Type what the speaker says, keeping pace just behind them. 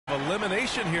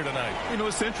elimination here tonight. You know,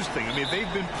 it's interesting. I mean,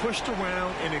 they've been pushed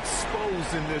around and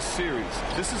exposed in this series.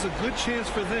 This is a good chance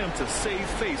for them to save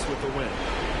face with a win.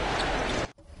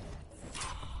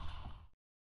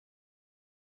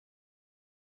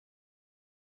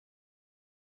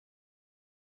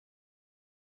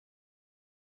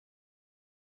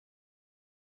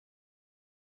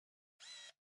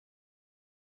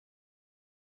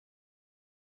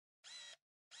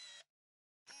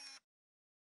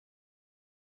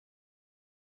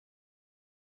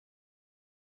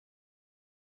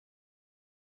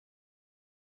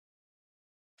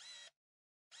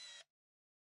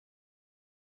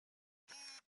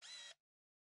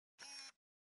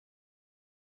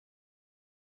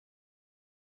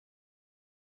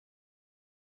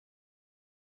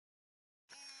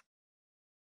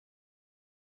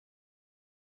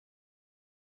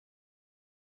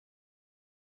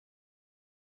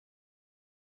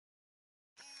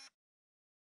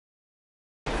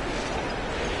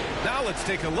 Now let's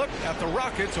take a look at the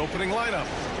Rockets' opening lineup.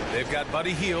 They've got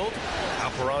Buddy Hield,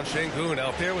 Alperon Şengün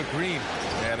out there with Green,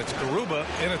 and it's Garuba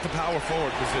in at the power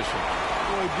forward position.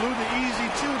 Boy, blew the easy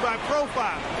two by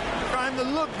profile, trying to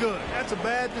look good. That's a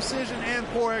bad decision and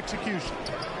poor execution.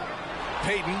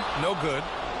 Payton, no good.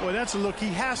 Boy, that's a look he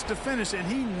has to finish, and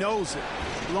he knows it.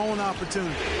 Blown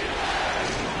opportunity.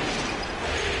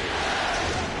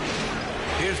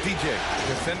 Here's DJ,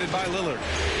 defended by Lillard.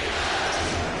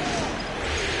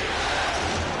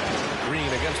 Green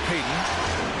against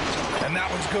Payton, and that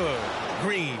one's good.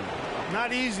 Green.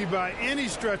 Not easy by any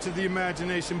stretch of the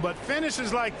imagination, but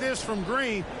finishes like this from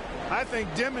Green, I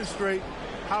think, demonstrate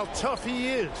how tough he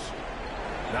is.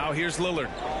 Now here's Lillard.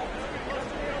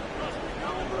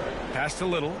 Pass to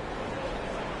Little.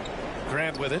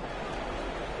 Grant with it.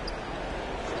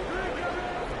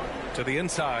 To the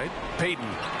inside. Payton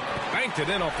banked it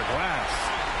in off the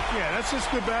glass. Yeah, that's just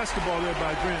good basketball there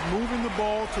by Grant, moving the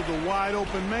ball to the wide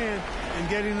open man and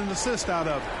getting an assist out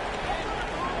of it.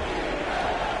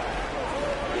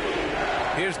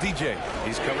 Here's DJ.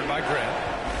 He's covered by Grant.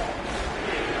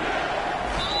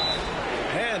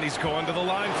 And he's going to the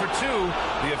line for two.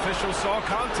 The official saw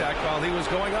contact while he was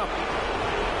going up.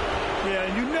 Yeah,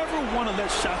 and you never want to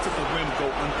let shots at the rim go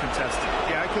uncontested.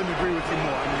 Yeah, I couldn't agree with you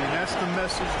more. I mean, that's the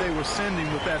message they were sending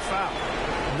with that foul.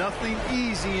 Nothing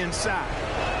easy inside.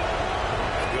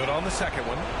 Good on the second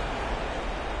one.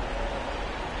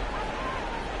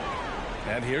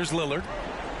 And here's Lillard.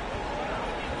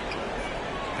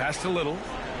 Pass to Little.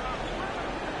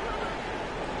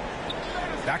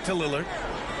 Back to Lillard.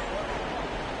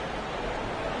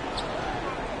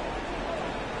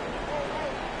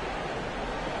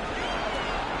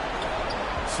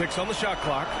 Six on the shot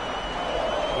clock.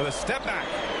 With a step back.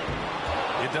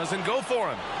 It doesn't go for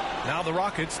him. Now the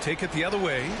Rockets take it the other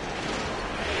way.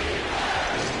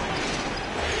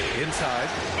 Inside.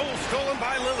 Oh, stolen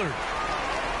by Lillard.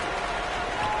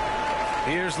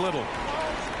 Here's Little.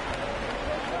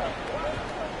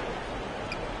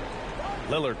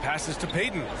 Lillard passes to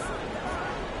Payton.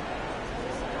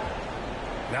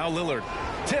 Now Lillard.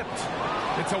 Tipped.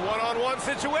 It's a one-on-one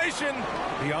situation.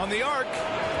 Beyond the arc.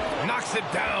 Knocks it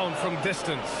down from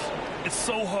distance. It's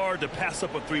so hard to pass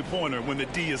up a three-pointer when the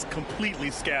D is completely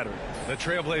scattered. The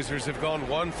Trailblazers have gone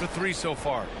 1 for 3 so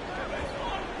far.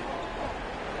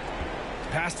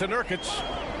 Pass to Nurkic.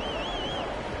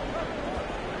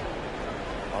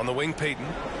 On the wing, Payton.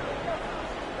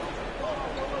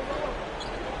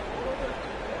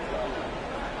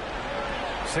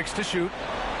 Six to shoot.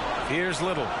 Here's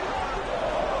Little.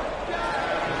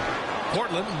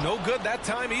 Portland, no good that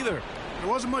time either. There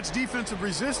wasn't much defensive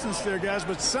resistance there, guys,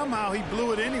 but somehow he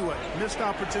blew it anyway. Missed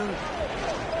opportunity.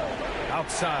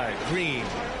 Outside, Green.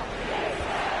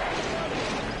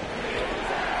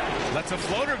 Lets a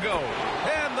floater go.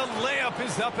 And the layup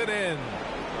is up and in.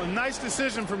 A nice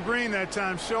decision from Green that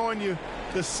time, showing you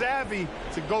the savvy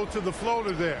to go to the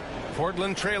floater there.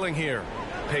 Portland trailing here.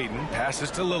 Payton passes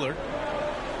to Lillard.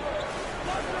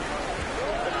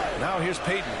 Now here's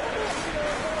Payton.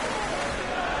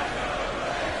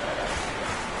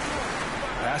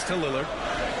 Pass to Lillard.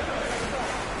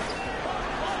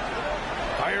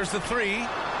 Fires the three.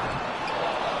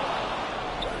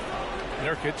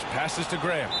 Nurkic passes to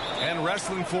Graham. And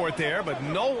wrestling for it there, but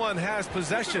no one has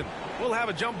possession. We'll have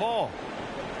a jump ball.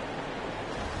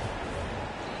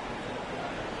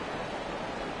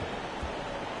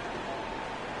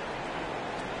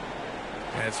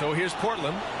 And so here's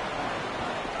Portland.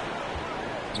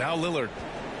 Now Lillard.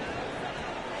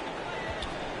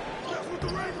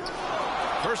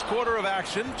 First quarter of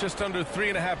action, just under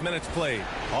 3.5 minutes played.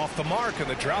 Off the mark, and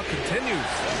the drought continues.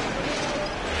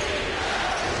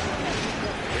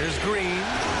 Here's Green,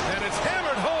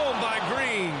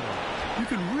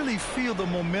 really feel the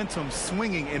momentum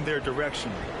swinging in their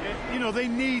direction. You know, they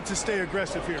need to stay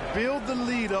aggressive here. Build the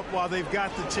lead up while they've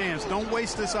got the chance. Don't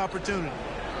waste this opportunity.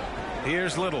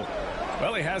 Here's Little.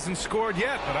 Well, he hasn't scored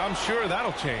yet, but I'm sure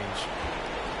that'll change.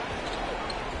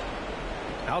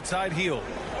 Outside heel.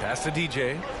 Pass to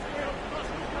DJ.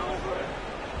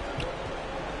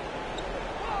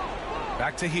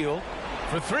 Back to heel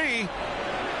for three.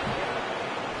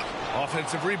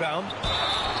 Offensive rebound.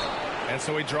 And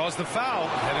so he draws the foul,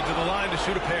 headed to the line to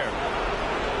shoot a pair.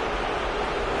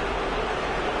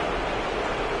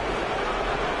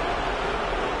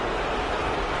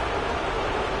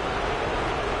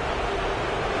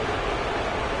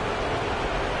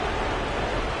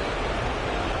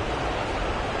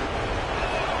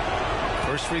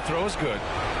 First free throw is good.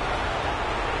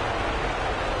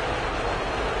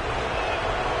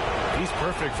 He's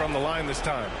perfect from the line this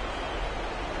time.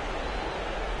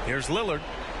 Here's Lillard.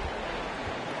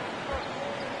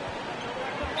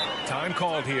 Time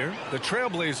called here. The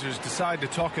Trailblazers decide to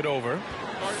talk it over.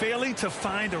 Failing to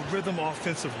find a rhythm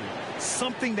offensively.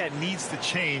 Something that needs to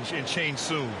change and change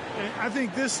soon. And I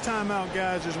think this timeout,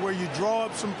 guys, is where you draw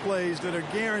up some plays that are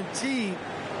guaranteed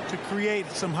to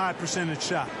create some high percentage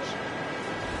shots.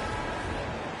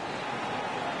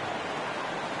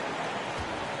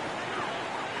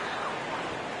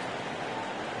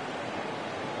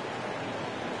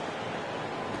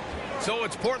 So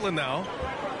it's Portland now,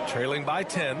 trailing by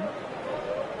 10.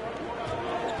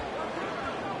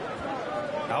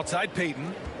 Outside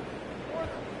Payton.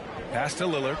 Pass to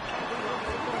Lillard.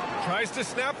 Tries to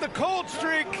snap the cold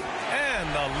streak, and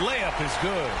the layup is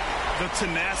good. The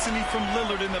tenacity from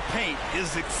Lillard in the paint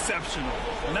is exceptional.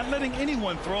 Not letting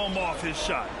anyone throw him off his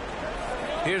shot.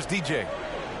 Here's DJ.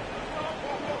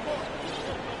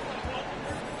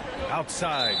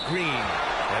 Outside, Green.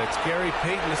 And it's Gary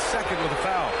Payton II with a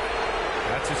foul.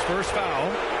 That's his first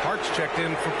foul. Hart's checked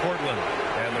in for Portland.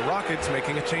 And the Rockets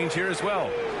making a change here as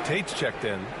well. Tate's checked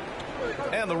in.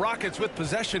 And the Rockets with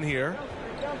possession here.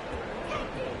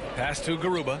 Pass to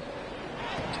Garuba.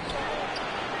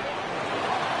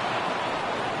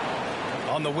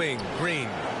 On the wing, Green.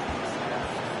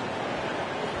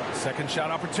 Second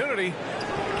shot opportunity.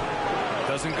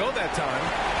 Doesn't go that time.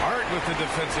 Hart with the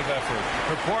defensive effort.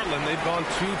 For Portland, they've gone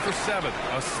 2 for 7.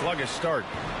 A sluggish start.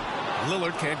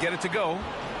 Lillard can't get it to go.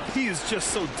 He is just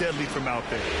so deadly from out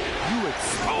there. You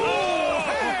expose. Oh,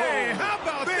 hey, how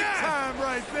about big that? Big time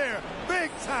right there.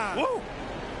 Big time. Woo.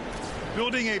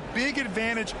 Building a big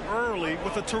advantage early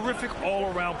with a terrific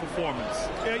all-around performance.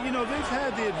 Yeah, you know, they've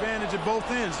had the advantage at both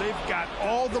ends. They've got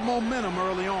all the momentum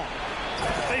early on.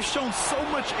 They've shown so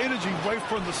much energy right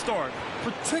from the start,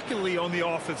 particularly on the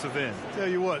offensive end. Tell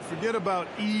you what, forget about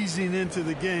easing into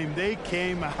the game. They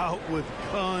came out with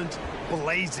guns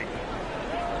blazing.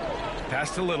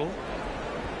 Pass to Little.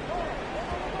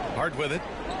 Hart with it.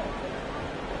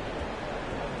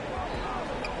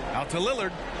 Out to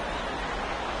Lillard.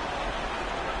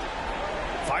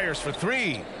 Fires for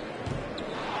three.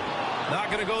 Not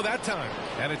going to go that time.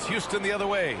 And it's Houston the other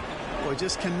way. Boy,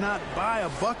 just cannot buy a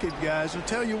bucket, guys. I'll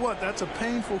tell you what, that's a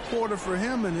painful quarter for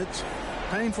him, and it's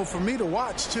painful for me to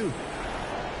watch, too.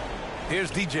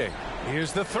 Here's DJ.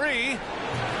 Here's the three.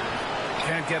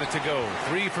 Can't get it to go.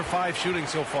 3 for 5 shooting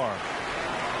so far.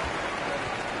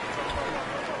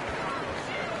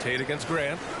 Tate against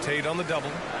Grant. Tate on the double.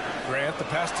 Grant, the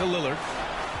pass to Lillard.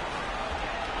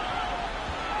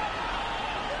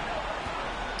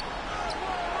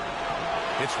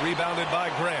 It's rebounded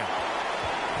by Grant.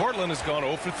 Portland has gone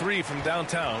 0 for 3 from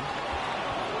downtown.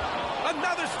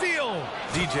 Another steal.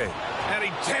 DJ. And he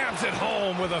jams it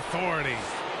home with authority.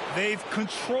 They've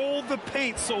controlled the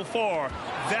paint so far.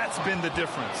 That's been the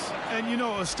difference. And, you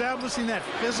know, establishing that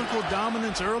physical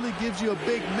dominance early gives you a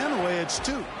big mental edge,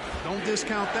 too. Don't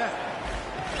discount that.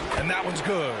 And that one's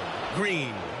good.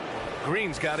 Green.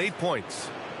 Green's got 8 points.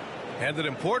 And an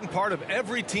important part of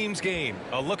every team's game.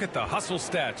 A look at the hustle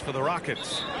stats for the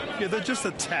Rockets. Yeah, they're just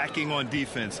attacking on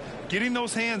defense. Getting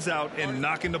those hands out and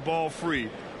knocking the ball free.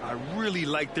 I really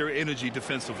like their energy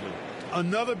defensively.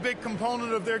 Another big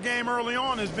component of their game early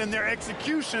on has been their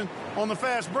execution on the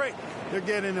fast break. They're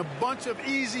getting a bunch of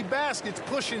easy baskets,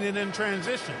 pushing it in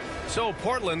transition. So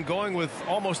Portland going with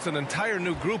almost an entire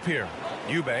new group here.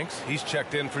 Eubanks, he's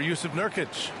checked in for Yusuf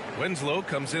Nurkic. Winslow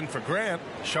comes in for Grant.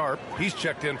 Sharp, he's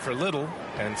checked in for Little.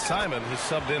 And Simon has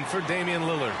subbed in for Damian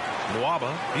Lillard.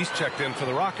 Nwaba, he's checked in for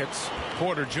the Rockets.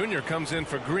 Porter Jr. comes in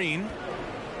for Green.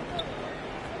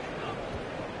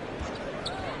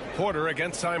 Porter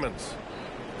against Simons.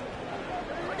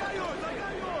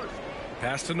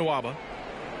 Pass to Nwaba.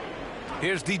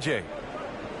 Here's DJ.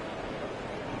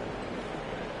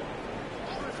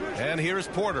 And here is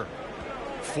Porter.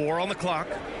 4 on the clock.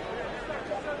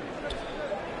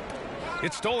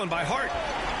 It's stolen by Hart.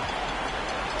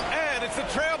 And it's the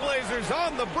Trailblazers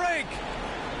on the break.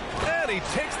 And he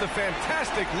takes the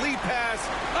fantastic lead pass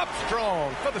up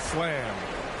strong for the slam.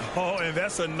 Oh, and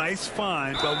that's a nice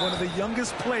find by one of the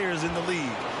youngest players in the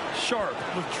league. Sharp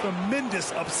with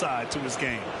tremendous upside to his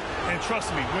game. And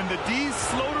trust me, when the D's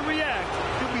slow to react,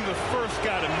 he'll be the first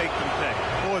guy to make them pay.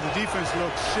 Boy, the defense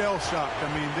looks shell-shocked.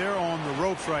 I mean, they're on the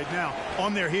ropes right now,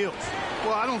 on their heels.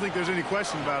 Well, I don't think there's any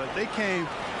question about it. They came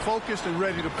focused and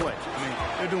ready to play. I mean,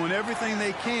 they're doing everything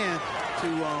they can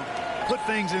to put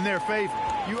things in their favor.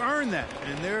 You earn that,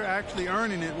 and they're actually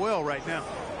earning it well right now.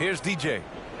 Here's DJ.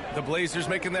 The Blazers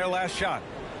making their last shot.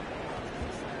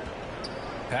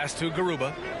 Pass to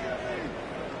Garuba.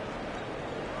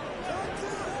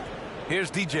 Here's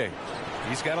DJ.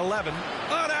 He's got 11.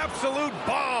 An absolute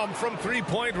bomb from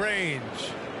three-point range.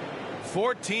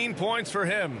 14 points for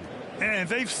him. And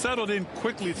they've settled in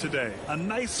quickly today. A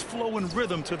nice flow and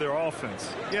rhythm to their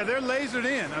offense. Yeah, they're lasered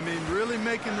in. I mean, really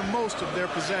making the most of their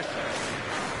possession.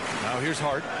 Now here's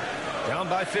Hart. Down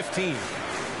by 15.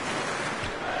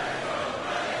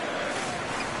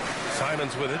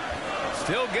 Simons with it.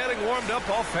 Still getting warmed up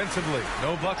offensively.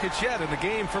 No buckets yet in the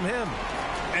game from him.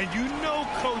 And you know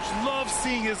Coach loves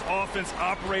seeing his offense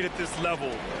operate at this level.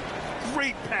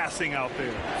 Great passing out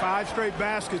there. 5 straight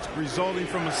baskets resulting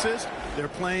from assists. They're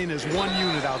playing as one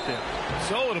unit out there.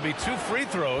 So it'll be 2 free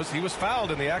throws. He was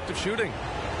fouled in the act of shooting.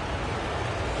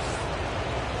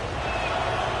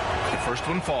 The first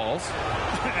one falls.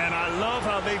 And I love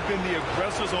how they've been the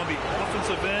aggressors on the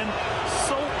offensive end.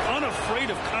 So unafraid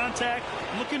of contact,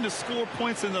 looking to score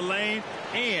points in the lane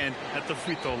and at the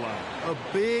free throw line. A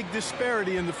big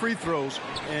disparity in the free throws,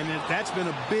 and that's been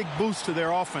a big boost to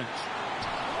their offense.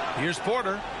 Here's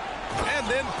Porter. And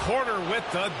then Porter with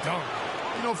the dunk.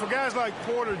 You know, for guys like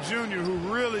Porter Jr., who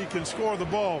really can score the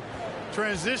ball,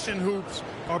 transition hoops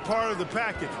are part of the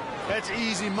package. That's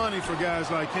easy money for guys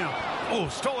like him. Oh,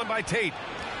 stolen by Tate.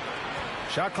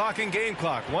 Shot clock and game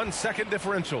clock. 1 second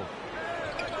differential.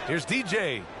 Here's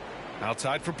DJ.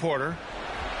 Outside for Porter.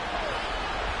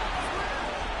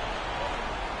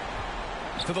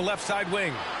 To the left side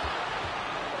wing.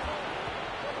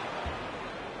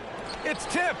 It's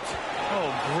tipped.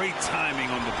 Oh, great timing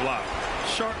on the block.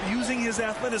 Sharp using his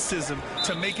athleticism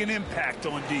to make an impact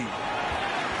on D.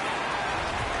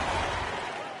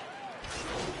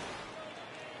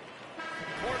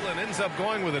 Portland ends up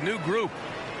going with a new group.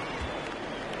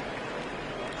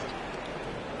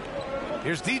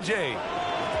 Here's DJ.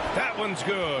 That one's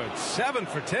good. 7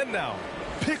 for 10 now.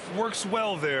 Pick works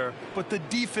well there, but the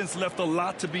defense left a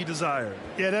lot to be desired.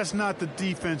 Yeah, that's not the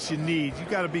defense you need. You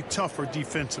got to be tougher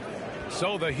defensively.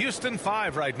 So the Houston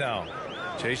 5 right now.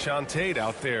 Jayshawn Tate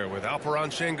out there with Alperon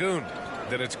Şengün.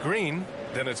 Then it's Green.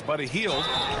 Then it's Buddy Hield.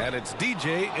 And it's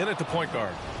DJ in at the point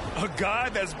guard. A guy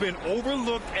that's been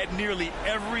overlooked at nearly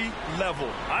every level.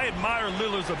 I admire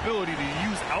Lillard's ability to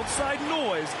use outside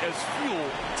noise as fuel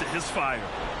to his fire.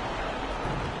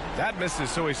 That misses,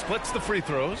 so he splits the free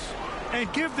throws.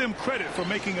 And give them credit for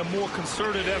making a more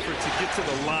concerted effort to get to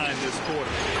the line this quarter.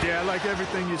 Yeah, I like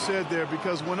everything you said there,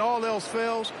 because when all else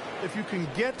fails, if you can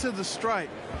get to the stripe,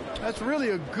 that's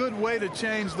really a good way to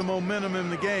change the momentum in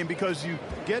the game, because you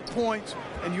get points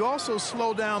and you also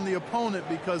slow down the opponent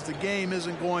because the game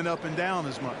isn't going up and down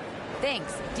as much.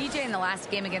 Thanks. DJ in the last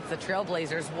game against the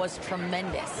Trailblazers was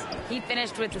tremendous. He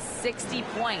finished with 60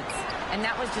 points, and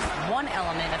that was just one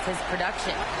element of his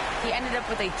production. He ended up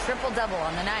with a triple-double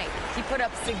on the night. He put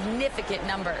up significant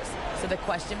numbers. So the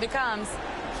question becomes,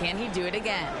 can he do it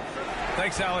again?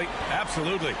 Thanks, Allie.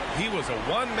 Absolutely. He was a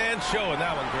one-man show in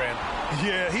that one, Grant.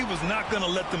 Yeah, he was not going to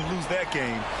let them lose that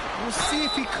game. We'll see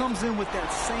if he comes in with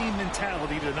that same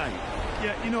mentality tonight.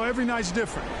 Yeah, you know, every night's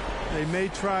different. They may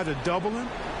try to double him,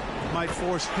 might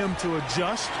force him to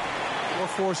adjust, or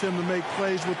force him to make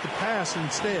plays with the pass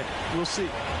instead. We'll see.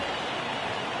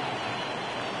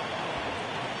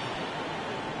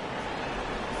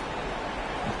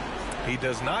 He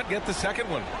does not get the second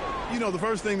one. You know, the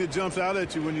first thing that jumps out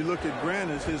at you when you look at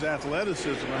Grant is his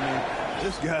athleticism. I mean,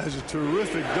 this guy's a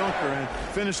terrific dunker and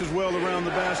finishes well around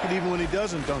the basket even when he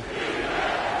doesn't dunk.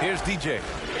 Here's DJ.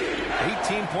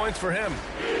 18 points for him.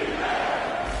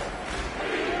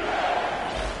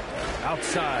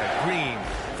 Outside, Green.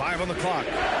 5 on the clock.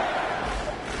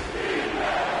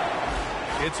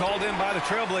 It's hauled in by the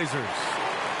Trailblazers.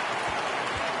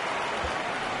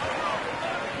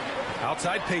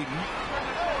 Outside Payton.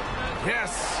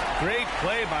 Yes, great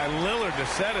play by Lillard to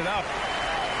set it up.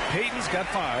 Payton's got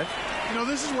 5. You know,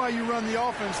 this is why you run the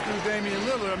offense through Damian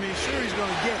Lillard. I mean, sure, he's going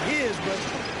to get his, but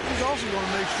he's also going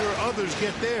to make sure others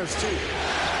get theirs, too.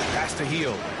 Pass to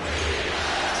Hield.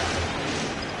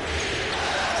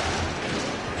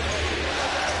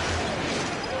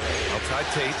 Outside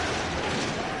Tate.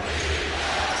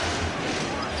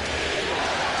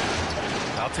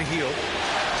 Out to Hield.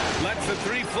 Lets the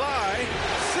three fly.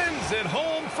 Sends it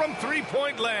home from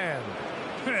three-point land.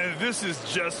 This is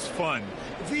just fun.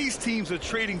 These teams are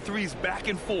trading threes back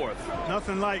and forth.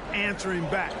 Nothing like answering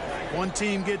back. One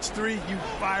team gets three, you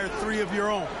fire three of your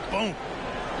own. Boom.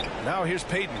 Now here's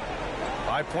Payton.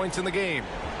 5 points in the game.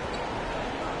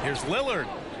 Here's Lillard.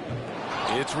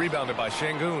 It's rebounded by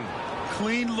Şengün.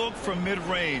 Clean look from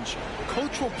mid-range.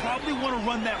 Coach will probably want to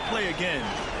run that play again.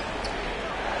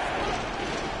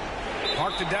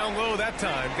 Parked it down low that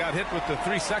time. Got hit with the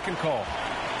 3-second call.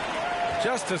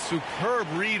 Just a superb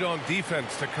read on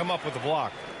defense to come up with the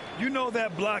block. You know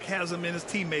that block has him and his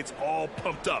teammates all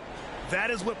pumped up.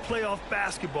 That is what playoff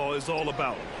basketball is all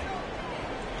about.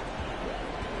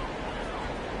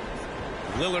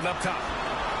 Lillard up top.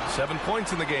 7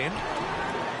 points in the game.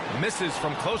 Misses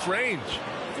from close range.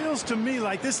 Feels to me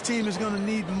like this team is going to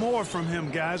need more from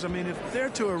him, guys. I mean, if they're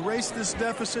to erase this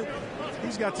deficit,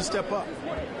 he's got to step up.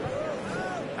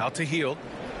 Out to Hield.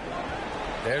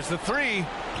 There's the three.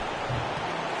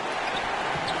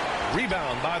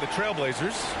 Rebound by the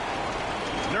Trailblazers.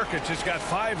 Nurkic has got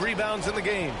 5 rebounds in the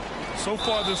game. So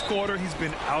far this quarter, he's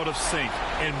been out of sync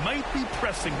and might be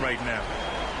pressing right now.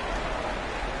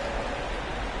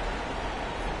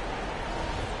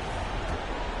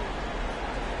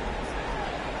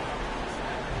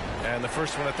 And the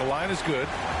first one at the line is good.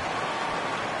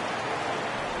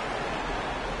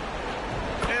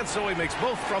 And so he makes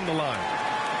both from the line.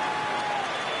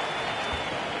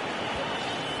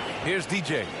 Here's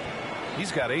DJ.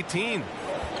 He's got 18.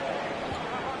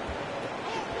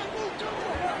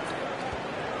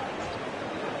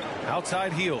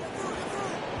 Outside Hield.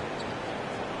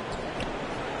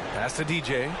 Pass to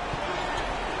DJ.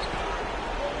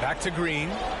 Back to Green.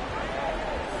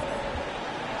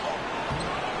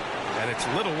 And it's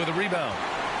Little with a rebound.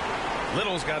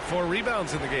 Little's got 4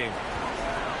 rebounds in the game.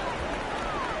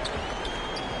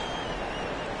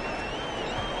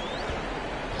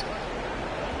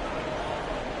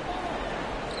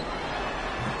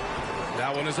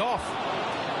 That one is off.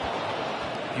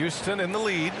 Houston in the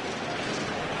lead.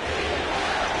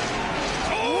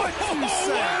 What you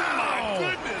say? My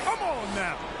goodness. Come on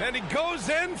now. And he goes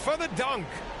in for the dunk.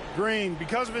 Green,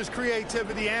 because of his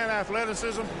creativity and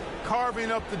athleticism,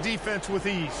 carving up the defense with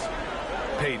ease.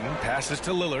 Payton passes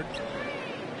to Lillard.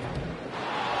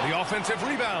 The offensive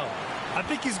rebound. I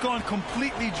think he's gone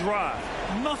completely dry.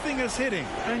 Nothing is hitting.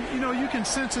 And, you know, you can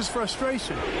sense his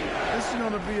frustration. This is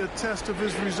going to be a test of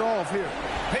his resolve here.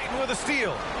 Payton with a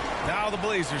steal. Now the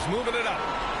Blazers moving it up.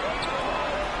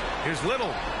 Here's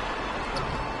Little.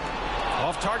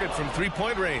 Off target from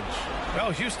three-point range.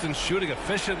 Well, Houston's shooting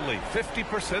efficiently.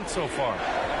 50% so far.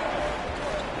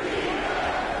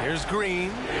 Here's Green.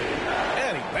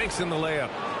 And he banks in the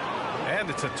layup. And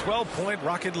it's a 12-point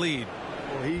Rocket lead.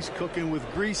 Well, he's cooking with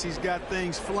grease. He's got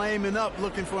things flaming up,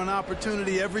 looking for an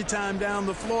opportunity every time down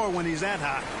the floor when he's that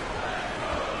hot.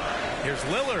 Here's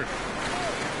Lillard.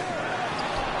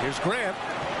 Here's Grant.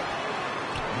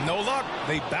 No luck.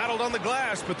 They battled on the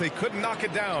glass, but they couldn't knock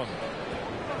it down.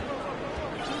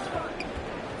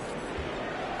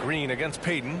 Green against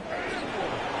Payton.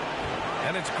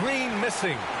 And it's Green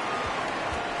missing.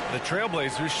 The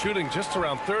Trailblazers shooting just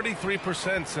around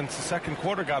 33% since the second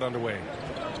quarter got underway.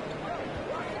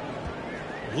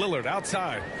 Lillard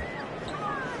outside.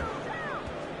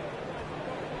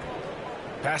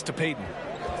 Pass to Payton.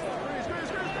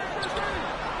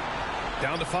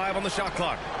 Down to 5 on the shot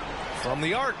clock. From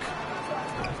the arc.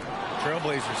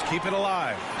 Trailblazers keep it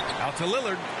alive. Out to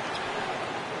Lillard.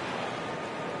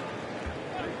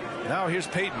 Now here's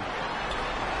Payton.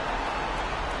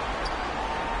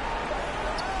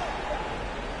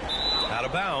 Out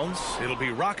of bounds. It'll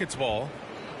be Rockets ball.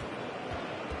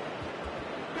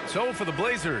 So for the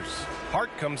Blazers, Hart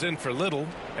comes in for Little,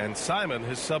 and Simon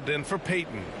has subbed in for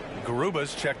Payton.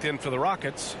 Garuba's checked in for the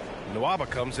Rockets. Nwaba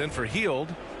comes in for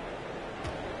Hield.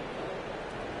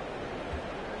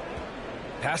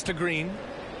 Pass to Green.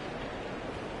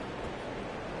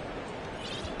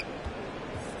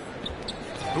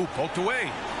 Ooh, poked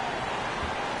away.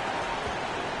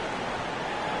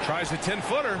 Tries a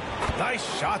 10-footer.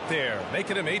 Nice shot there,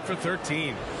 making him 8 for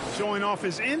 13. Showing off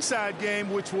his inside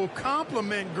game, which will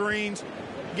complement Green's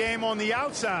game on the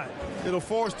outside. It'll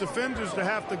force defenders to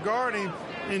have to guard him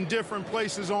in different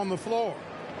places on the floor.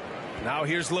 Now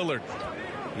here's Lillard.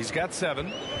 He's got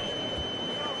 7.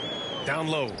 Down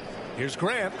low. Here's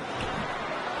Grant.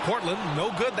 Portland,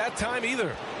 no good that time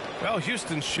either. Well,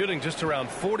 Houston's shooting just around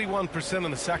 41%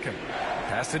 in the second.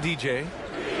 Pass to DJ.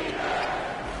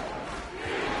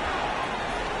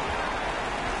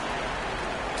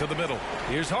 To the middle.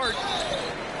 Here's Hart.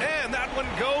 And that one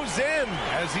goes in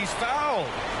as he's fouled.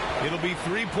 It'll be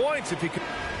 3 points if he can.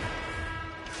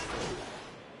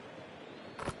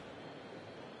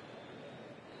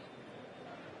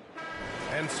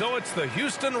 And so it's the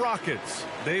Houston Rockets.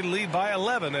 They lead by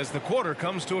 11 as the quarter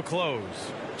comes to a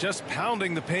close. Just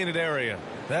pounding the painted area.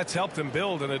 That's helped them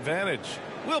build an advantage.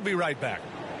 We'll be right back.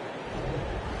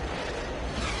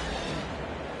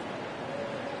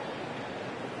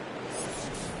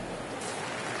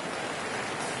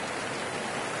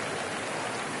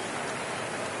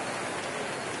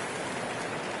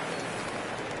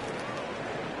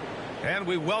 And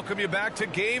we welcome you back to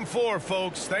Game 4,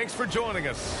 folks. Thanks for joining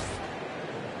us.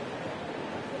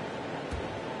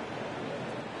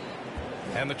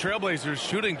 And the Trailblazers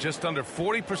shooting just under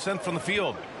 40% from the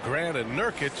field. Grant and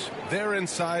Nurkic, they're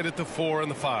inside at the 4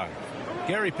 and the 5.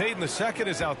 Gary Payton II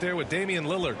is out there with Damian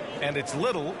Lillard. And it's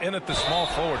Little in at the small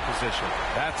forward position.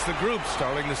 That's the group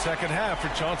starting the second half for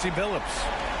Chauncey Billups.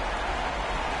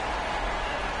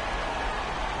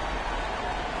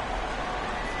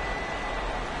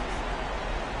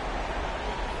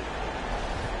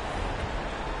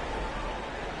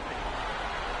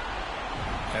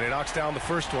 And he knocks down the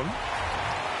first one.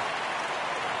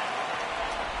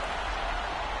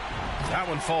 That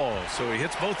one falls, so he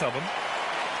hits both of them.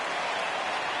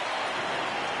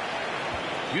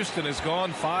 Houston has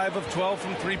gone 5 of 12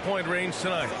 from three-point range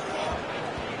tonight.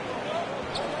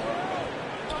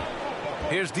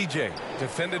 Here's DJ,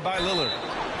 defended by Lillard.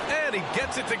 And he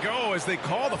gets it to go as they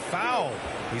call the foul.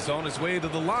 He's on his way to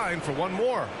the line for one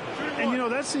more. And, you know,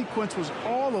 that sequence was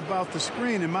all about the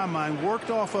screen, in my mind. Worked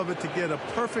off of it to get a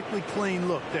perfectly clean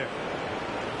look there.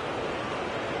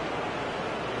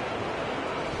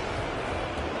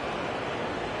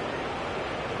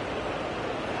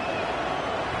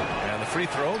 And the free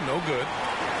throw, no good.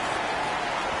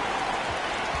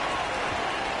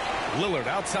 Lillard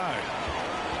outside.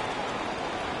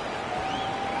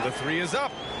 The three is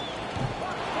up.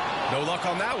 No luck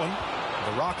on that one.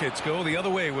 The Rockets go the other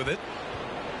way with it.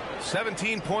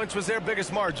 17 points was their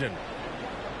biggest margin.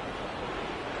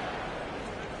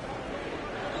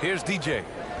 Here's DJ.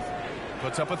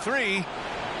 Puts up a three.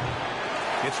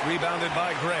 Gets rebounded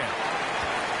by Grant.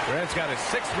 Grant's got his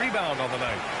 6th rebound on the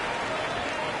night.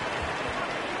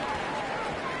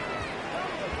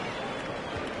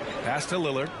 Pass to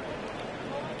Lillard.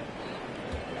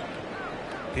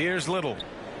 Here's Little.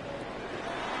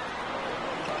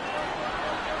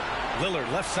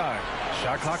 Lillard left side.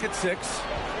 Shot clock at 6.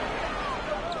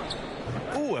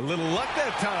 Ooh, a little luck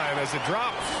that time as it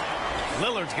drops.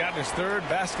 Lillard's gotten his 3rd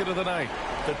basket of the night.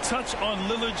 The touch on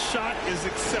Lillard's shot is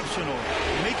exceptional,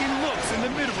 making looks in the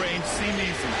mid-range seem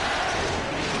easy.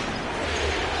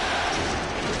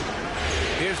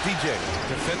 Here's DJ,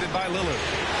 defended by Lillard.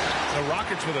 The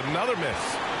Rockets with another miss.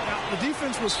 Now, the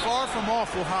defense was far from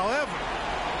awful. However,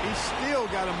 he's still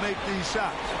got to make these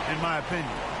shots, in my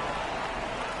opinion.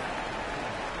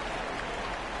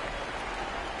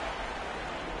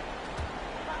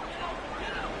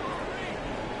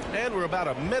 And we're about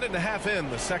a minute and a half in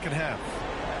the second half.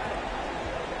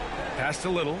 Pass to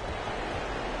Little.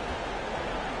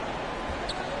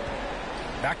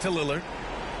 Back to Lillard.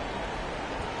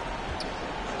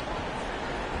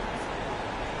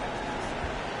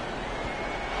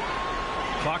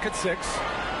 Clock at 6.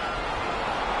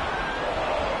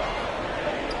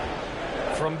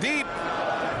 From deep.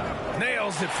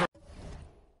 Nails it from.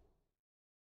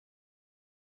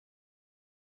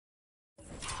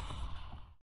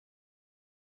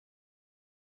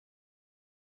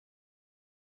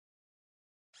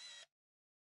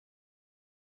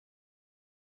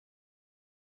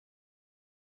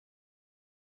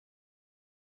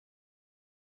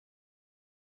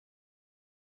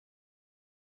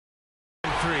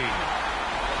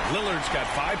 Lillard's got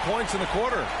 5 points in the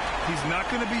quarter. He's not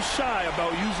going to be shy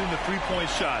about using the three-point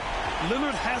shot.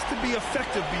 Lillard has to be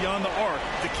effective beyond the arc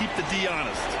to keep the D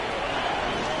honest.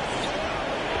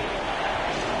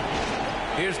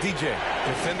 Here's DJ,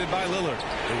 defended by Lillard.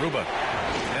 Garuba.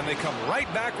 And they come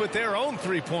right back with their own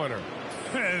three-pointer.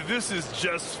 This is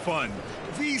just fun.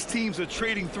 These teams are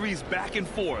trading threes back and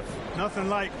forth. Nothing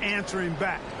like answering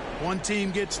back. One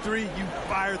team gets 3, you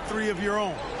fire 3 of your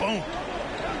own. Boom.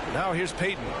 Now here's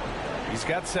Payton. He's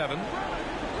got 7.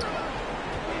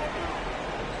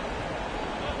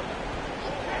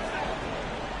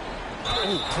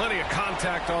 Ooh, plenty of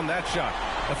contact on that shot.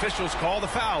 Officials call the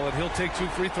foul, and he'll take 2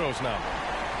 free throws now.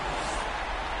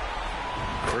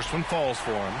 First one falls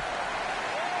for him.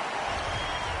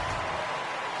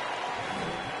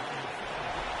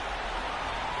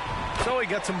 So he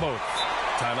gets them both.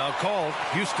 Timeout called.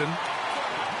 Houston.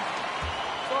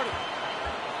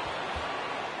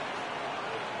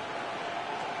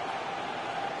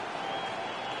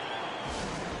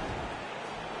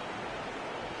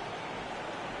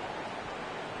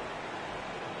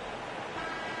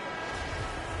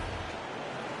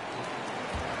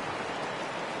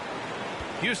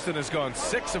 Houston has gone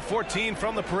 6 of 14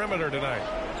 from the perimeter tonight.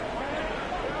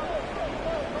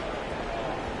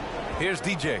 Here's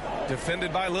DJ,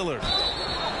 defended by Lillard.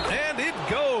 And it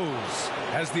goes.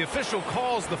 As the official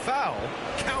calls the foul,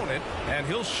 count it, and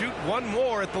he'll shoot one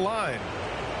more at the line.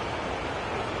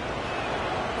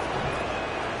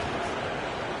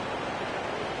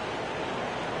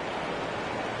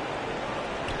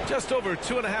 Just over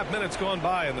 2.5 minutes gone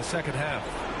by in the second half.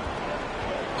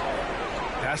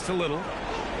 Pass to Little.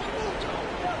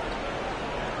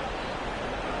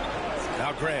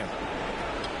 Now Grant.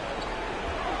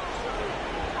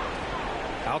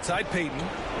 Outside Payton.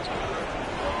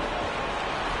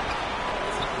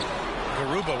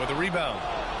 Garuba with a rebound.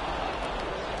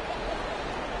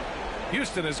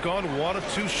 Houston has gone 1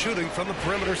 of 2 shooting from the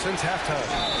perimeter since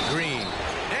halftime. Green.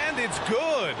 And it's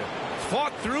good.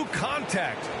 Fought through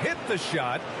contact. Hit the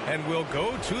shot and will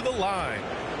go to the line.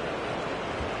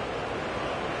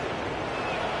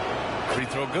 Free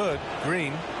throw good.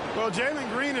 Green. Well, Jalen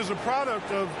Green is a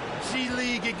product of G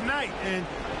League Ignite, and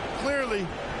clearly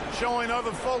showing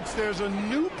other folks there's a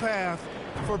new path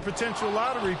for potential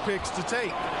lottery picks to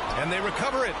take. And they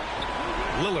recover it.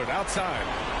 Lillard outside.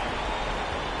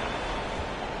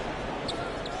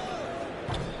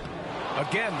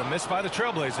 Again, the miss by the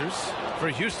Trailblazers. For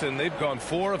Houston, they've gone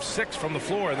 4 of 6 from the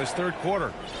floor in this third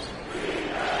quarter.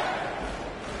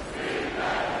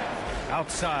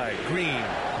 Outside, Green.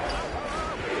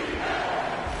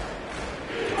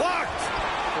 Blocked!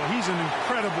 Well, he's an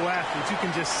incredible athlete. You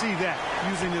can just see that,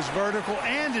 using his vertical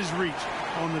and his reach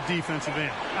on the defensive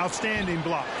end. Outstanding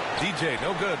block. DJ,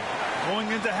 no good.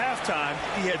 Going into halftime,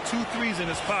 he had 2 threes in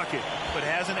his pocket, but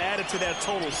hasn't added to that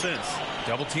total since.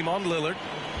 Double team on Lillard.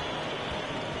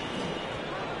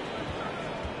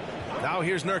 Now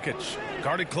here's Nurkic,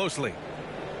 guarded closely.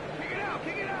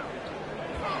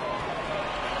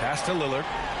 Pass to Lillard.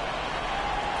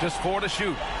 Just 4 to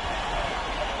shoot.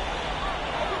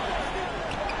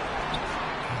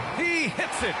 He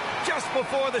hits it just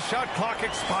before the shot clock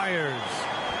expires.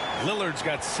 Lillard's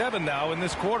got 7 now in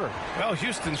this quarter. Well,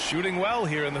 Houston's shooting well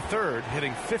here in the third,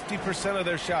 hitting 50% of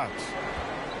their shots.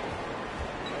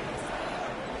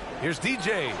 Here's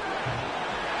DJ.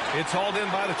 It's hauled in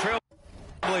by the Trailblazers.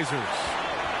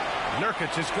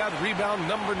 Nurkic has got rebound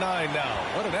number 9 now.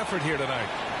 What an effort here tonight.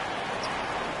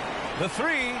 The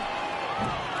 3.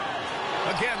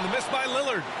 Again, the miss by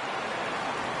Lillard.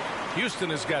 Houston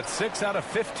has got 6 out of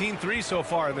 15 threes so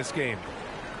far in this game.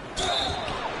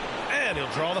 And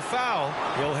he'll draw the foul.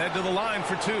 He'll head to the line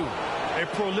for 2. A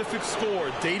prolific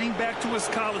scorer dating back to his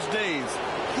college days.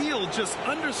 Hill just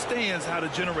understands how to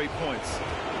generate points.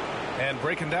 And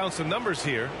breaking down some numbers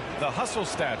here, the hustle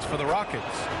stats for the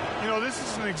Rockets. You know, this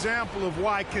is an example of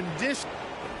why condition.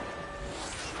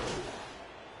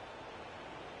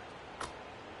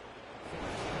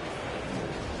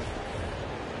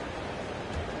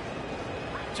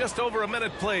 Just over a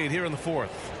minute played here in the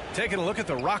fourth. Taking a look at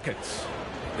the Rockets.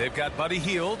 They've got Buddy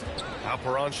Hield,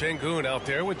 Alperon Şengün out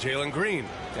there with Jalen Green.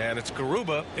 And it's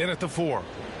Garuba in at the 4.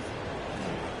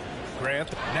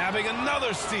 Grant nabbing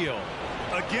another steal.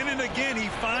 Again and again, he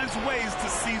finds ways to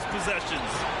seize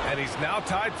possessions. And he's now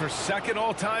tied for second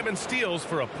all-time in steals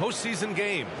for a postseason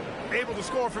game. Able to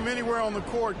score from anywhere on the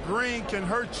court. Green can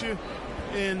hurt you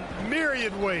in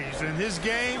myriad ways, and his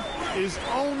game is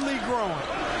only growing.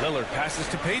 Lillard passes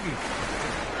to Payton.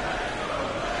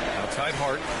 Outside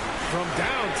Hart from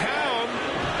downtown.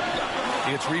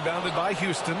 It's rebounded by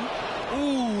Houston.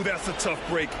 Ooh, that's a tough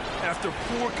break. After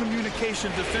poor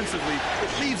communication defensively,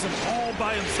 it leaves him all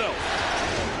by himself.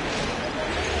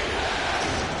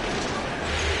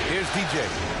 Here's DJ.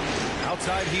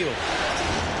 Outside Hield.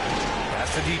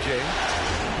 Pass to DJ.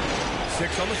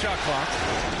 6 on the shot clock.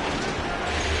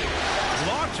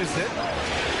 Launches it.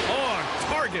 On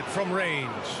target from range.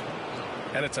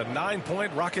 And it's a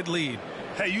 9-point Rocket lead.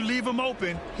 Hey, you leave him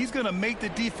open, he's going to make the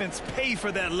defense pay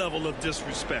for that level of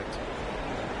disrespect.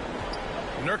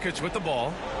 Nurkic with the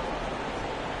ball.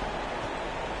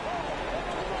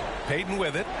 Payton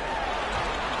with it.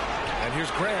 And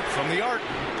here's Grant from the arc.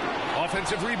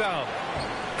 Offensive rebound.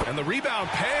 And the rebound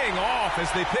paying off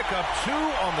as they pick up 2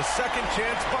 on the second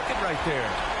chance bucket right there.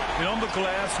 And on the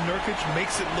glass, Nurkic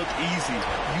makes it look easy,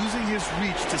 using his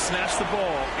reach to snatch the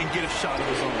ball and get a shot of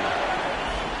his own.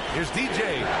 Here's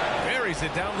DJ. Buries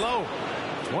it down low.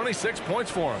 26 points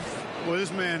for him. Well,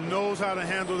 this man knows how to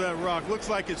handle that rock. Looks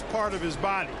like it's part of his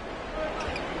body.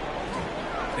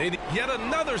 Yet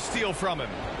another steal from him.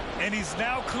 And he's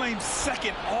now claimed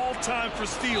second all-time for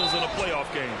steals in a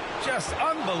playoff game. Just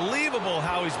unbelievable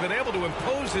how he's been able to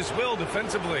impose his will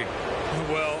defensively.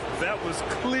 Well, that was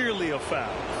clearly a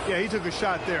foul. Yeah, he took a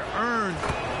shot there, earned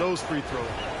those free throws.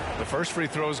 The first free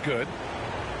throw is good.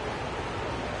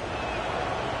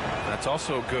 That's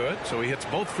also good, so he hits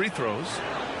both free throws.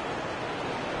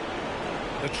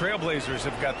 The Trailblazers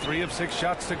have got 3 of 6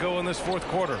 shots to go in this fourth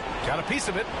quarter. Got a piece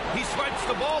of it. He swipes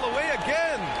the ball away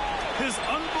again. His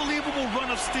unbelievable run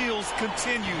of steals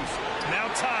continues. Now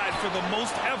tied for the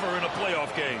most ever in a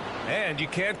playoff game. And you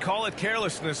can't call it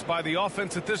carelessness by the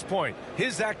offense at this point.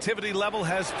 His activity level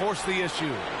has forced the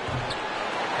issue.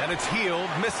 And it's Hield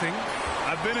missing.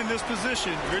 I've been in this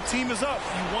position. Your team is up.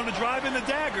 You want to drive in the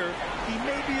dagger. He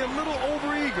may be a little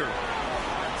overeager.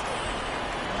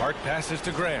 Hart passes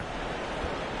to Grant.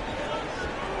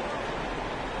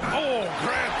 Oh,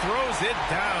 Grant throws it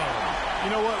down. You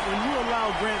know what? When you allow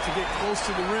Grant to get close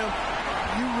to the rim,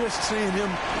 you risk seeing him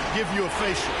give you a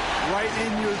facial right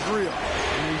in your grill.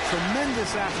 I mean,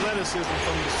 tremendous athleticism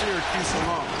from the Syracuse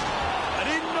alum. I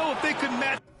didn't know if they could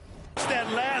match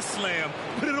that last slam,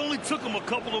 but it only took them a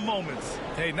couple of moments.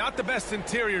 Hey, not the best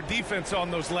interior defense on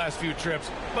those last few trips,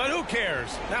 but who cares?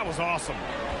 That was awesome.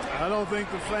 I don't think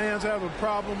the fans have a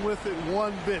problem with it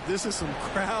one bit. This is some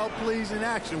crowd-pleasing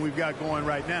action we've got going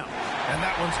right now. And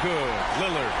that one's good.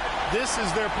 Lillard. This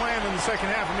is their plan in the second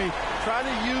half. I mean, try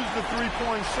to use the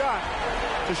three-point shot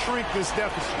to shrink this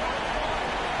deficit.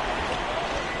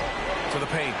 To the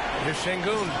paint. Here's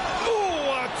Şengün. Ooh,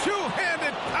 a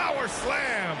two-handed power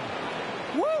slam.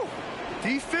 Woo!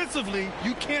 Defensively,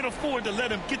 you can't afford to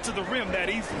let him get to the rim that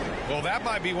easy. Well, that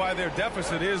might be why their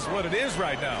deficit is what it is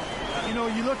right now. You know,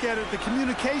 you look at it, the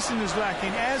communication is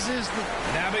lacking, as is the...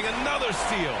 Nabbing another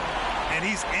steal. And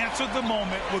he's answered the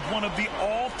moment with one of the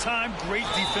all-time great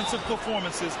defensive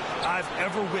performances I've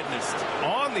ever witnessed.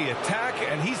 On the attack,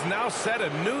 and he's now set a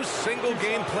new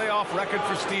single-game playoff record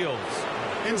for steals.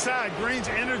 Inside, Green's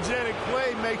energetic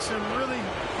play makes him really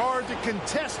hard to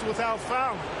contest without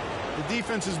fouling. The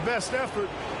defense's best effort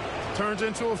turns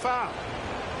into a foul.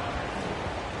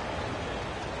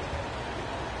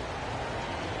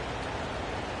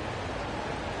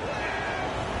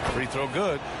 Free throw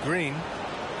good. Green.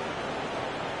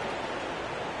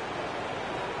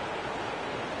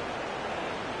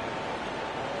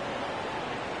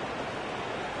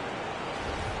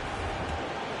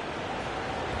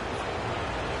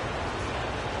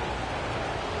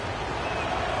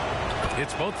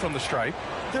 It's both from the stripe.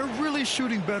 They're really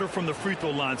shooting better from the free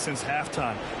throw line since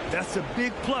halftime. That's a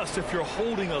big plus if you're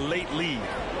holding a late lead.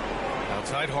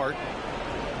 Outside Hart.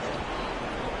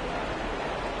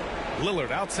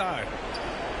 Lillard outside.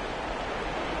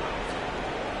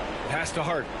 Pass to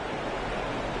Hart.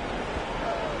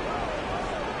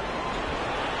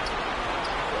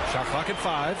 Shot clock at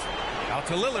 5. Out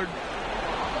to Lillard.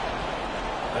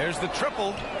 There's the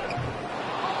triple.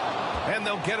 And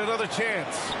they'll get another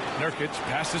chance. Nurkic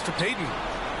passes to Payton.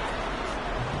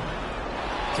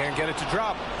 Can't get it to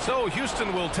drop. So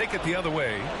Houston will take it the other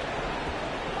way.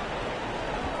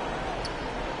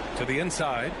 To the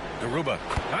inside. Garuba.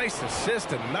 Nice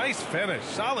assist and nice finish.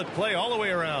 Solid play all the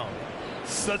way around.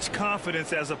 Such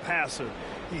confidence as a passer.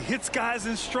 He hits guys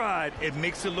in stride. It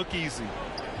makes it look easy.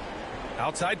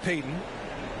 Outside Payton.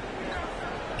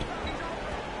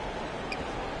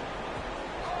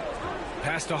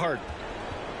 Pass to Hart.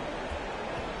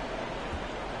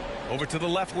 Over to the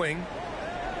left wing.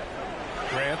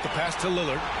 Grant, the pass to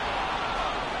Lillard.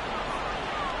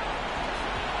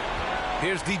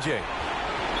 Here's DJ.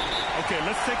 Okay,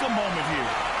 let's take a moment here.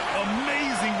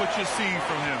 Amazing what you're seeing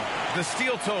from him. The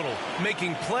steal total,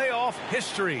 making playoff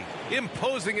history,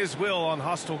 imposing his will on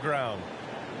hostile ground.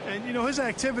 And, you know, his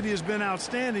activity has been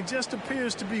outstanding. Just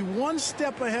appears to be one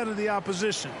step ahead of the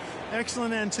opposition.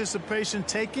 Excellent anticipation,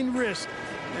 taking risk,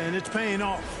 and it's paying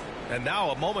off. And now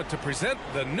a moment to present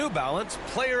the New Balance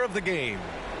Player of the Game.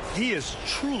 He has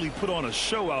truly put on a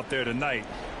show out there tonight,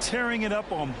 tearing it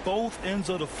up on both ends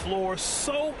of the floor.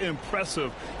 So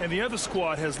impressive. And the other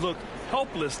squad has looked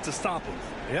helpless to stop him.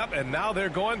 Yep, and now they're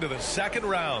going to the second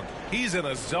round. He's in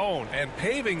a zone and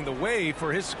paving the way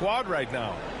for his squad right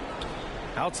now.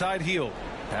 Outside Hield.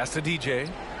 Pass to DJ.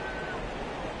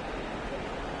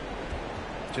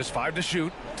 Just 5 to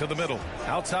shoot. To the middle.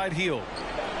 Outside heel.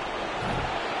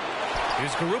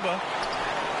 Here's Garuba.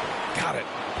 Got it.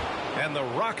 And the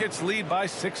Rockets lead by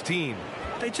 16.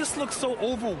 They just look so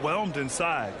overwhelmed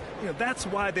inside. That's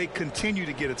why they continue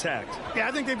to get attacked. Yeah,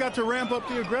 I think they've got to ramp up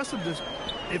the aggressiveness.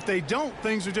 If they don't,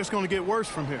 things are just going to get worse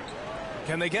from here.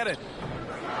 Can they get it?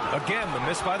 Again, the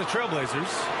miss by the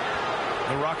Trailblazers.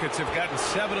 The Rockets have gotten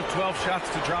 7 of 12 shots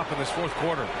to drop in this fourth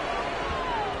quarter.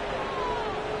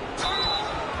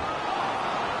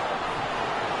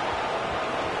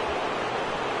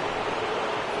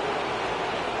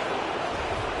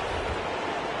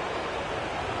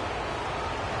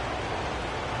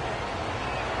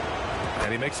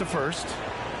 And he makes the first.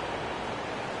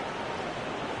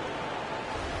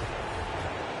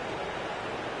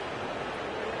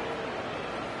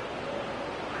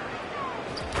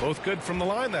 Both good from the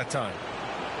line that time.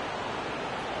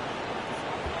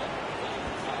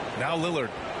 Now Lillard.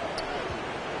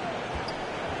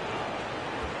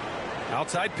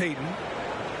 Outside Payton.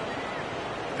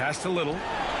 Pass to Little.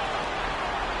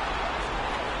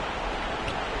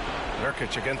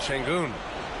 Nurkic against Şengün.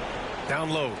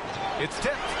 Down low. It's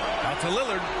tipped. Out to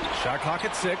Lillard. Shot clock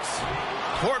at 6.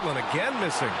 Portland again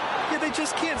missing. Yeah, they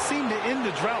just can't seem to end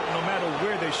the drought no matter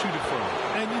where they shoot it from.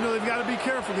 And, they've got to be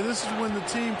careful because this is when the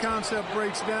team concept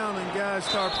breaks down and guys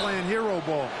start playing hero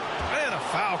ball. And a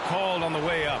foul called on the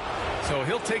way up. So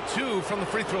he'll take 2 from the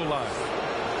free throw line.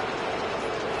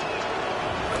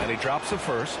 And he drops the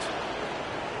first.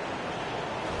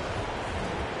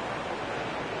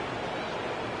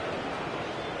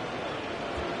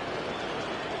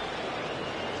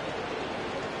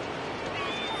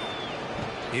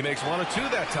 He makes 1 of 2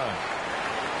 that time.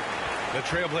 The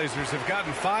Trailblazers have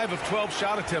gotten 5 of 12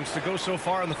 shot attempts to go so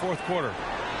far in the fourth quarter.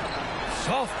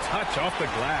 Soft touch off the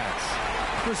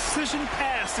glass. Precision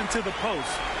pass into the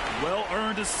post.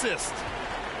 Well-earned assist.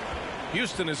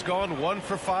 Houston has gone 1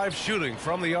 for 5 shooting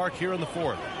from the arc here in the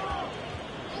fourth.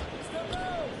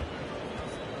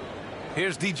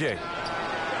 Here's DJ.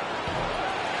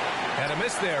 And a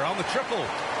miss there on the triple.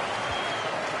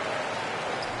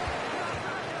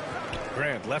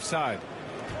 Grant left side.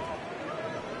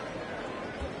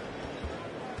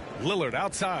 Lillard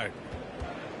outside.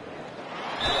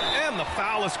 And the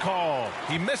foul is called.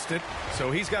 He missed it, so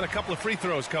he's got a couple of free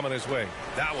throws coming his way.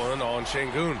 That one on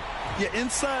Şengün. Yeah,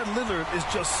 inside Lillard is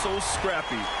just so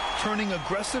scrappy, turning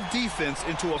aggressive defense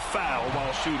into a foul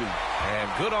while shooting. And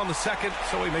good on the second,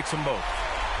 so he makes them both.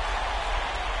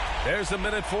 There's a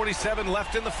minute 47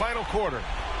 left in the final quarter.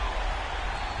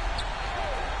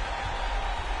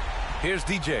 Here's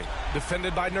DJ,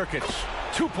 defended by Nurkic.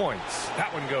 2 points.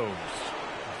 That one goes.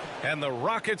 And the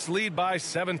Rockets lead by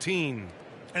 17.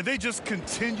 And they just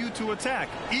continue to attack,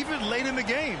 even late in the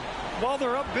game, while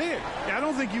they're up big. I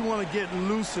don't think you want to get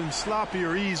loose and sloppy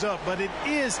or ease up, but it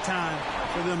is time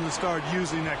for them to start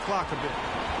using that clock a bit.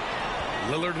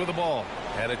 Lillard with the ball.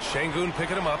 And it's Şengün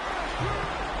picking him up.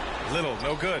 Little,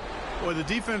 no good. Boy, the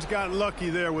defense got lucky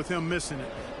there with him missing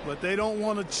it, but they don't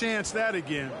want to chance that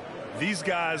again. These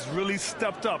guys really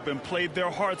stepped up and played their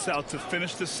hearts out to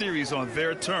finish the series on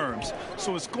their terms.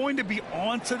 So it's going to be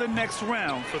on to the next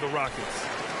round for the Rockets.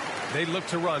 They look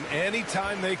to run any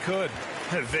time they could.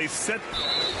 They set...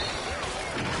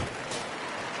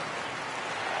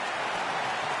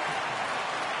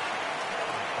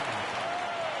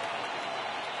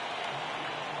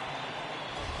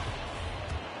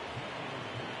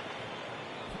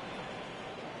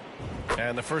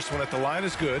 And the first one at the line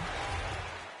is good.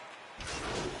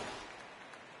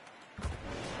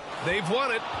 They've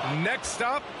won it. Next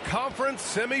stop, conference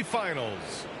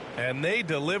semifinals. And they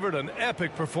delivered an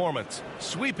epic performance,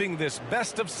 sweeping this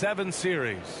best-of-7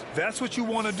 series. That's what you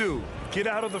want to do. Get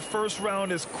out of the first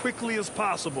round as quickly as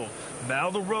possible.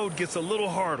 Now the road gets a little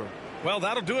harder. Well,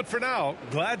 that'll do it for now.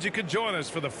 Glad you could join us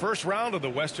for the first round of the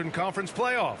Western Conference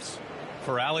playoffs.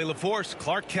 For Allie LaForce,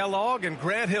 Clark Kellogg, and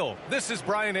Grant Hill, this is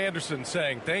Brian Anderson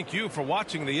saying thank you for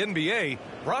watching the NBA,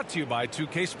 brought to you by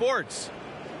 2K Sports.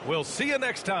 We'll see you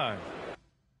next time.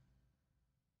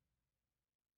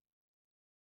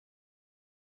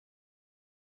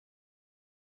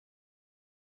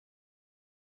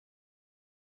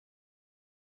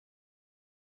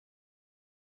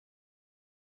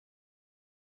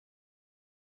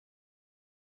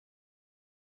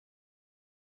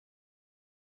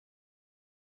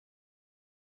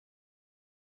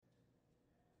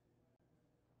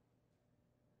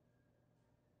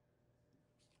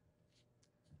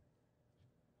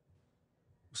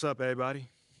 What's up, everybody?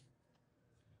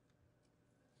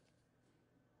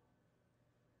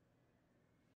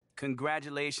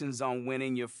 Congratulations on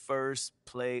winning your first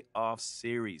playoff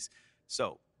series.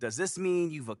 So, Does this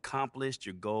mean you've accomplished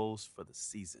your goals for the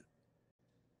season?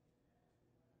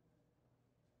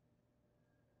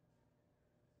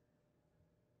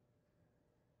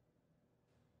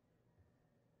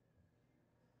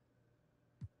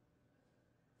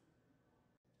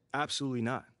 Absolutely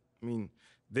not. I mean,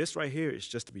 this right here is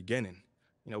just the beginning.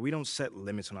 You know, we don't set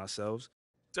limits on ourselves.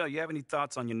 So, you have any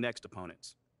thoughts on your next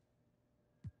opponents?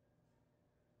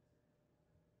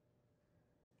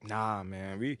 Nah,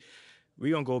 man, we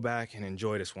gonna go back and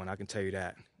enjoy this one, I can tell you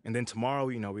that. And then tomorrow,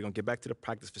 you know, we're gonna get back to the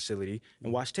practice facility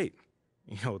and watch tape.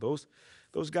 You know,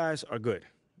 those guys are good.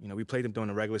 You know, we played them during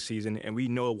the regular season, and we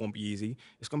know it won't be easy.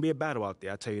 It's gonna be a battle out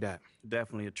there, I'll tell you that.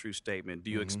 Definitely a true statement.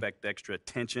 Do you expect extra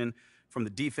attention from the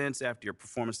defense after your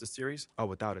performance this series? Oh,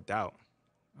 without a doubt.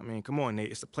 I mean, come on, Nate.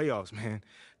 It's the playoffs, man.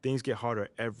 Things get harder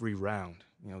every round.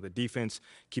 You know, the defense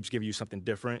keeps giving you something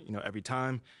different, you know, every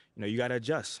time. You know, you got to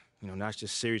adjust. You know, not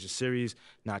just series to series,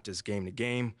 not just game to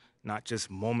game, not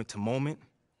just moment to moment.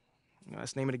 You know,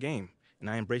 that's the name of the game. And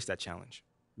I embrace that challenge.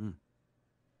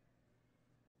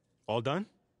 All done?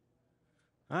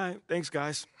 All right. Thanks,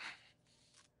 guys.